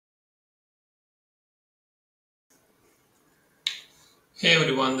Hey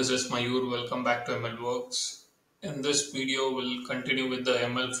everyone, this is Mayur. Welcome back to ML Works. In this video, we'll continue with the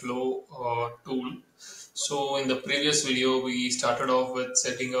MLFlow tool. So in the previous video, we started off with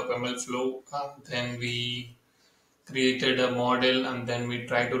setting up MLFlow, and then we created a model, and then we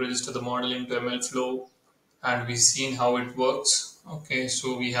tried to register the model into MLFlow, and we've seen how it works. Okay,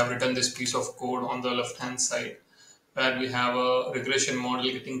 so we have written this piece of code on the left-hand side, where we have a regression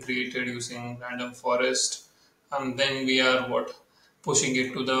model getting created using random forest, and then we are pushing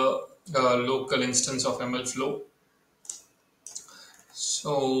it to the local instance of MLFlow.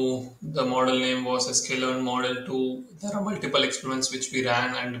 So the model name was a scalar model 2. There are multiple experiments which we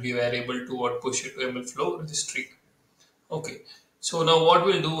ran and we were able to push it to MLFlow registry. Okay, so now what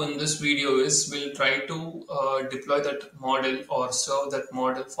we'll do in this video is we'll try to deploy that model or serve that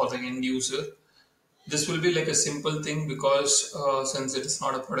model for the end user. This will be like a simple thing because since it is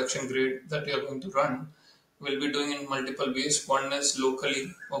not a production grade that you are going to run, we'll be doing in multiple ways. One is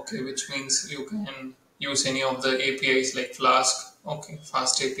locally, okay, which means you can use any of the APIs like Flask, okay,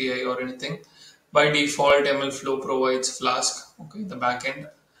 Fast API or anything. By default, MLFlow provides Flask, okay, the backend.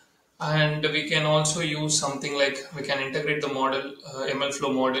 And we can also use something like we can integrate the model,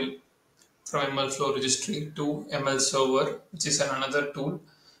 MLFlow model from MLFlow registry to MLServer, which is another tool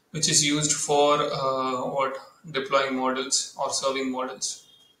which is used for deploying models or serving models.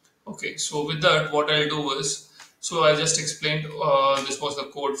 Okay, so with that, what I'll do is, so I just explained this was the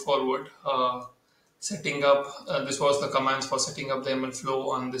code forward setting up. This was the commands for setting up the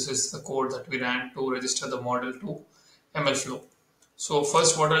MLFlow, and this is the code that we ran to register the model to MLFlow. So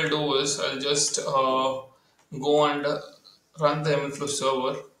first, what I'll do is I'll just go and run the MLFlow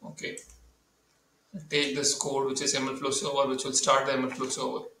server. Okay, take this code which is MLFlow server, which will start the MLFlow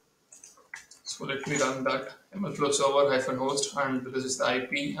server. So let me run that MLFlow server -host, and this is the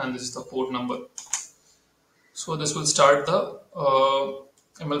IP and this is the port number. So this will start the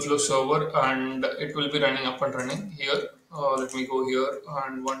MLFlow server and it will be running up and running here. Let me go here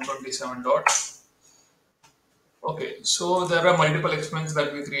and 127 dot. Okay, so there are multiple experiments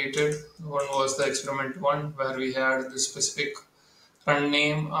that we created. One was the experiment 1 where we had the specific run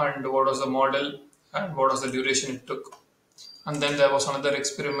name and what was the model and what was the duration it took. And then there was another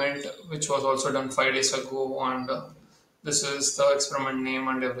experiment which was also done 5 days ago, and this is the experiment name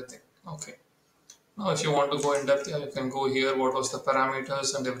and everything. Okay. Now, if you want to go in depth, yeah, you can go here. What was the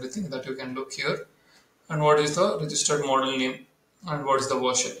parameters and everything that you can look here, and what is the registered model name, and what is the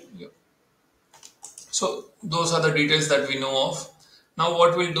version. Yeah. So those are the details that we know of. Now,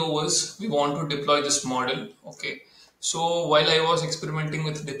 what we'll do is we want to deploy this model. Okay. So while I was experimenting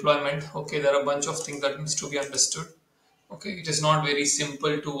with deployment, okay, there are a bunch of things that needs to be understood. Okay, it is not very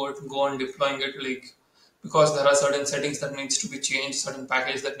simple to go on deploying it, like, because there are certain settings that needs to be changed, certain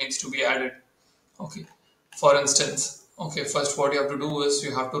package that needs to be added. Okay, for instance, okay, first what you have to do is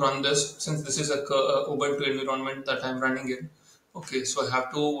you have to run this, since this is a Ubuntu environment that I'm running in. Okay, so I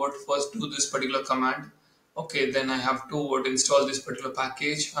have to first do this particular command. Okay, then I have to install this particular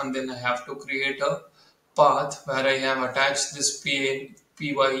package, and then I have to create a path where I have attached this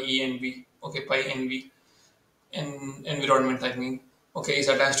pyenv, okay, pyenv environment, I mean, okay, is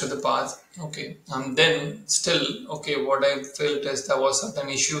attached to the path. Okay, and then still, okay, what I felt is there was certain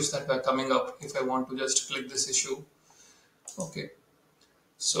issues that were coming up. If I want to just click this issue, okay,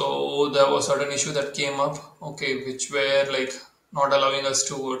 so there was certain issue that came up, okay, which were like not allowing us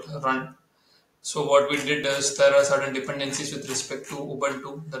to run. So what we did is there are certain dependencies with respect to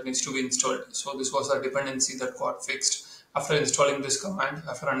Ubuntu that needs to be installed. So this was a dependency that got fixed after installing this command.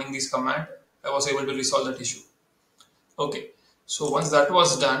 After running this command, I was able to resolve that issue. Okay, so once that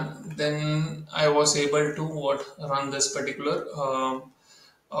was done, then I was able to run this particular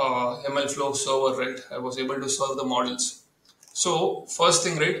MLFlow server, right? I was able to serve the models. So first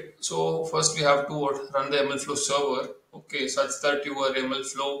thing, right? So first we have to run the MLFlow server, okay, such that your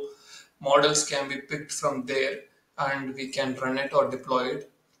MLFlow models can be picked from there and we can run it or deploy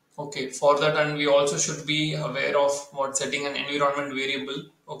it. Okay, for that, and we also should be aware of setting an environment variable,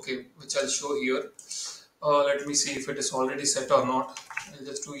 okay, which I'll show here. Let me see if it is already set or not. I'll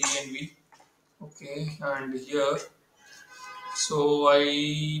just do env. Okay, and here, so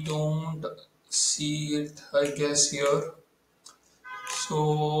I don't see it, I guess, here.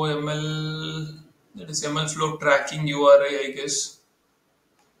 So that is MLFlow tracking URI, I guess.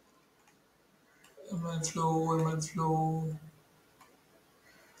 MLFlow.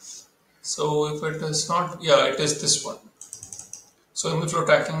 So if it is not, yeah, it is this one. So MLFlow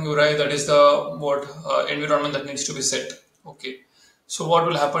tracking URI, that is the environment that needs to be set. Okay. So what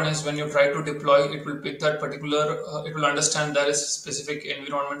will happen is when you try to deploy, it will pick that particular, it will understand there is a specific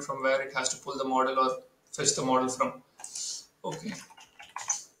environment from where it has to pull the model or fetch the model from. Okay.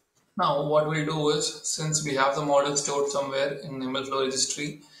 Now, what we'll do is, since we have the model stored somewhere in MLFlow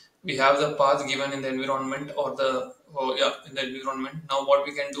registry, we have the path given in the environment or the in the environment. Now, what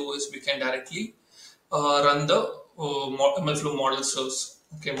we can do is we can directly run the MLFlow model serves.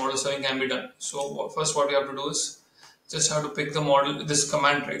 Okay, model serving can be done. So first, what we have to do is just have to pick the model. This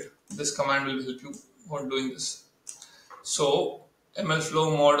command, right? This command will help you on doing this. So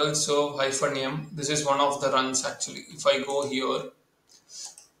MLFlow model serve -m. This is one of the runs actually. If I go here,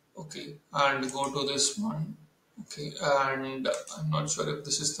 okay, and go to this one, okay, and I'm not sure if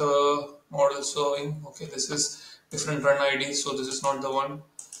this is the model serving. Okay, this is different run ID, so this is not the one.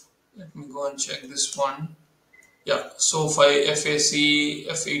 Let me go and check this one. Yeah, so FAC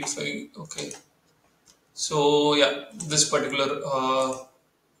F85. Okay, so yeah, this particular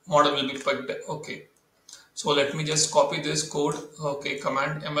model will be picked. Okay, so let me just copy this code. Okay,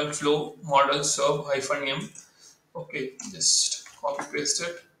 command MLFlow model serve -m. Okay, just copy paste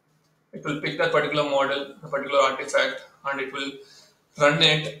it. It will pick that particular model, the particular artifact, and it will run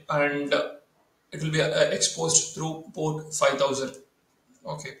it, and it will be exposed through port 5000.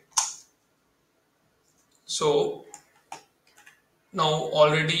 Okay, so now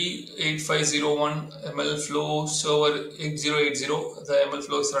already 8501 MLFlow server 8080, the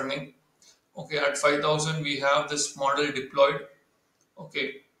MLFlow is running. Okay, at 5000 we have this model deployed. Okay,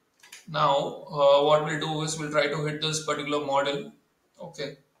 now what we'll do is we'll try to hit this particular model. Okay,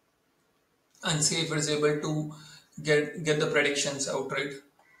 and see if it's able to get the predictions outright.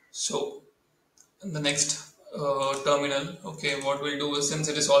 So in the next terminal, okay, what we'll do is, since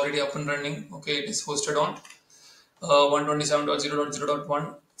it is already up and running, okay, it is hosted on 127.0.0.1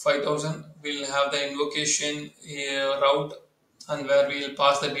 5000. We'll have the invocation route, and where we'll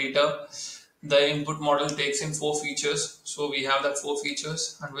pass the data. The input model takes in 4 features, so we have that 4 features,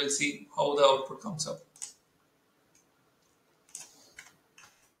 and we'll see how the output comes up.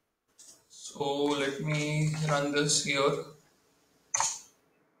 So let me run this here.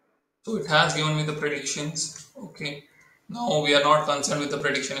 So it has given me the predictions. Okay. Now we are not concerned with the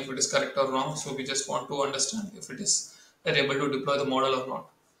prediction if it is correct or wrong. So we just want to understand if it is they're able to deploy the model or not.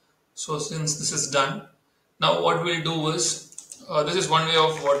 So since this is done, now what we'll do is this is one way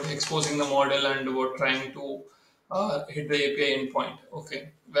of what exposing the model and what trying to hit the API endpoint. Okay,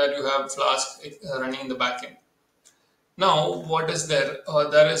 where you have Flask running in the backend. Now, what is there?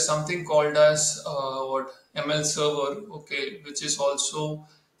 There is something called as what MLServer, okay, which is also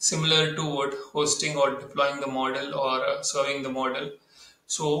similar to what hosting or deploying the model or serving the model.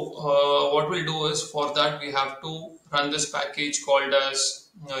 So, what we'll do is, for that we have to run this package called as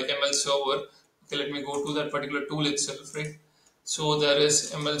MLServer. Okay, let me go to that particular tool itself, right? So there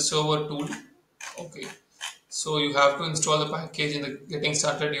is MLServer tool. Okay, so you have to install the package. In the getting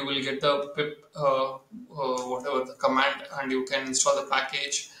started, you will get the pip whatever the command, and you can install the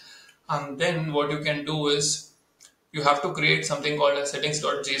package. And then what you can do is you have to create something called a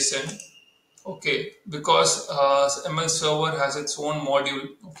settings.json. Okay, because ML server has its own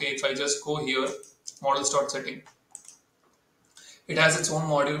module. Okay, if I just go here, models.setting, it has its own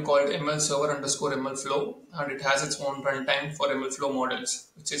module called MLServer underscore MLFlow, and it has its own runtime for MLFlow models,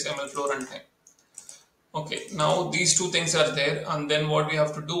 which is MLFlow runtime. Okay, now these two things are there, and then what we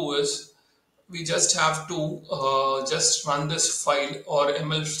have to do is we just have to just run this file or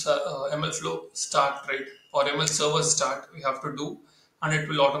MLFlow start, right, or ML server start we have to do, and it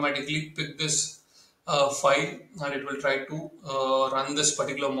will automatically pick this file, and it will try to run this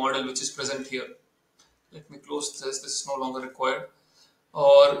particular model which is present here. Let me close this. This is no longer required.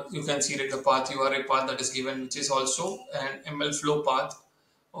 Or you can see that the path URI path that is given, which is also an MLFlow path.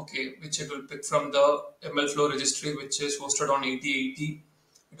 Okay, which it will pick from the MLFlow registry, which is hosted on 8080.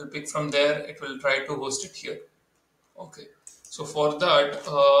 It will pick from there. It will try to host it here. Okay, so for that,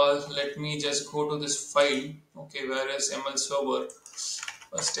 let me just go to this file. Okay, where is MLServer?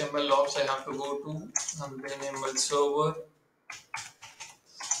 First MLOps I have to go to, and then MLServer.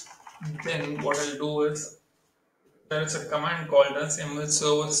 Then what I'll do is there is a command called as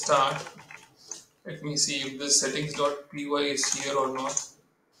MLServer start. Let me see if this settings.py is here or not.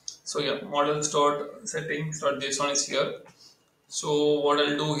 So yeah, models.settings.json is here. So what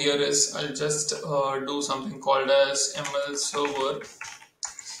I'll do here is I'll just do something called as MLServer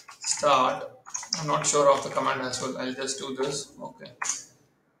start. I'm not sure of the command as well. I'll just do this. Okay,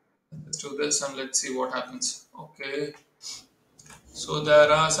 let's do this and let's see what happens. Okay, so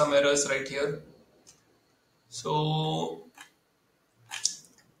there are some errors right here. So,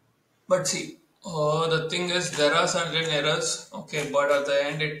 but see, the thing is there are certain errors. Okay, but at the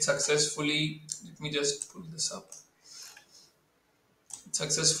end it successfully. Let me just pull this up.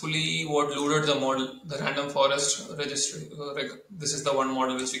 successfully loaded the model, the random forest registry. This is the one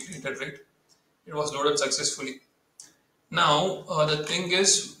model which we created, right? It was loaded successfully. Now the thing is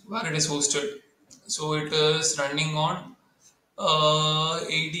where it is hosted. So it is running on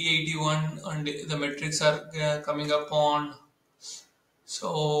 8081 and the metrics are coming up on. So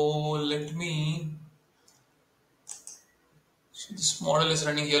let me. So this model is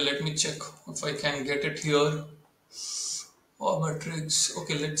running here. Let me check if I can get it here. Oh, metrics.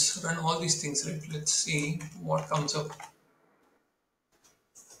 Okay, let's run all these things, right? Let's see what comes up.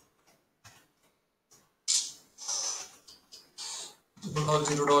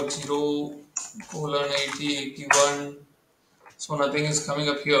 0.0.0:8081. So nothing is coming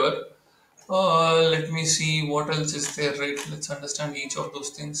up here. Let me see what else is there, right? Let's understand each of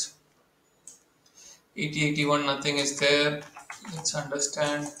those things. 8081, nothing is there. Let's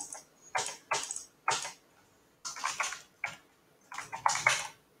understand.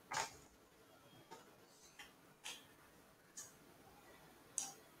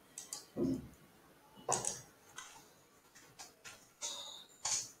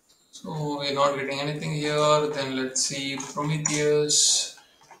 So we're not getting anything here. Then let's see Prometheus.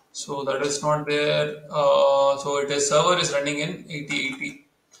 So that is not there. So it is server is running in 8080.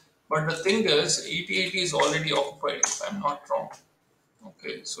 But the thing is, 8080 is already occupied, if I'm not wrong.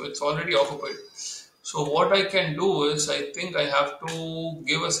 Okay, so it's already occupied. So what I can do is, I think I have to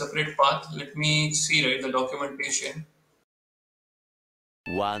give a separate path. Let me see, right, the documentation.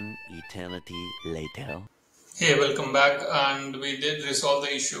 One eternity later. Hey, welcome back, and we did resolve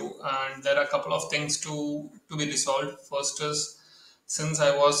the issue, and there are a couple of things to be resolved. First is, since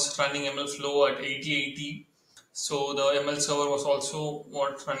I was running MLFlow at 8080, so the ML server was also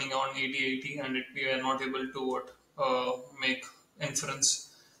running on 8080, and we were not able to make inference.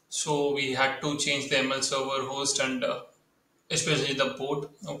 So we had to change the ML server host and especially the port.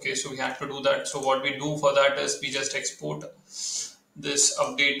 Okay, so we had to do that. So what we do for that is we just export this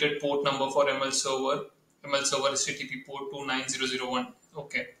updated port number for ML server. ML server is HTTP port 29001.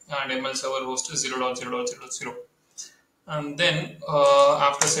 Okay, and ML server host is 0.0.0.0. And then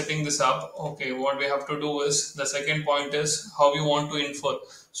after setting this up, okay, what we have to do is the second point is how we want to infer.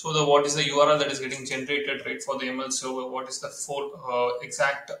 So the what is the URL that is getting generated, right, for the ML server? What is the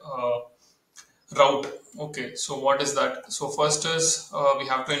exact route? Okay, so what is that? So first is we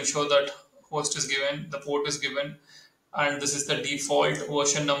have to ensure that host is given, the port is given, and this is the default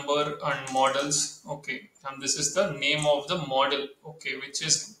version number and models. Okay, and this is the name of the model, okay, which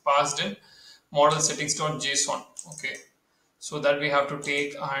is passed in model settings.json. Okay, so that we have to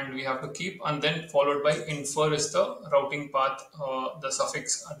take and we have to keep, and then followed by infer is the routing path, the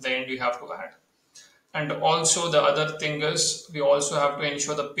suffix at the end we have to add. And also the other thing is we also have to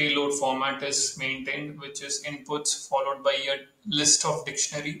ensure the payload format is maintained, which is inputs followed by a list of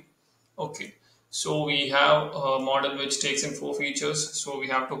dictionary. Okay, so we have a model which takes in 4 features, so we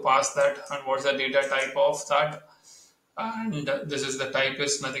have to pass that, and what's the data type of that, and this is the type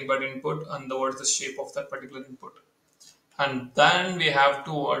is nothing but input, and what's the shape of that particular input. And then we have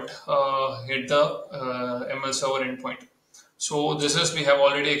to hit the ML server endpoint. So this is, we have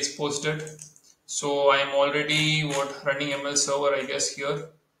already exposed it. So I am already running ML server, I guess, here.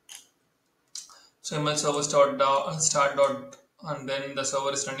 So ML server start dot, and then the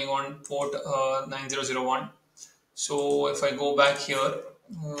server is running on port 9001. So if I go back here,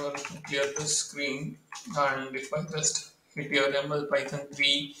 clear the screen, and if I just hit here ML Python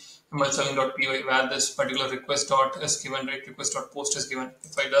 3 ML7.py, where this particular request dot is given, right, request dot post is given.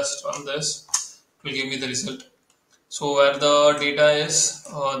 If I just run this, it will give me the result. So where the data is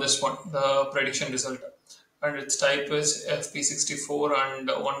this one, the prediction result, and its type is FP64, and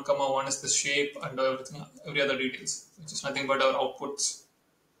 1,1 is the shape, and every other details, which is nothing but our outputs.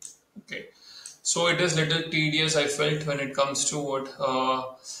 Okay, so it is little tedious, I felt, when it comes to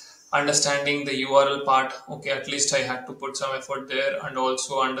understanding the URL part. Okay, at least I had to put some effort there, and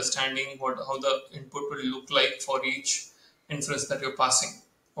also understanding how the input will look like for each inference that you're passing.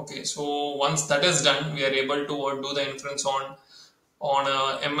 Okay, so once that is done, we are able to do the inference on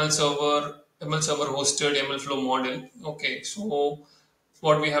a ML server hosted MLFlow model. Okay, so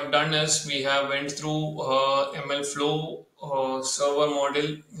what we have done is we have went through MLFlow server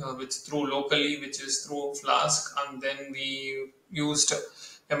model, which through locally, which is through Flask, and then we used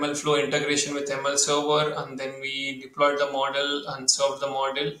MLFlow integration with ML server, and then we deployed the model and served the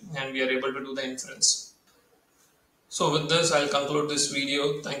model, and we are able to do the inference. So with this, I'll conclude this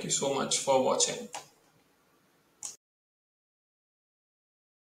video. Thank you so much for watching.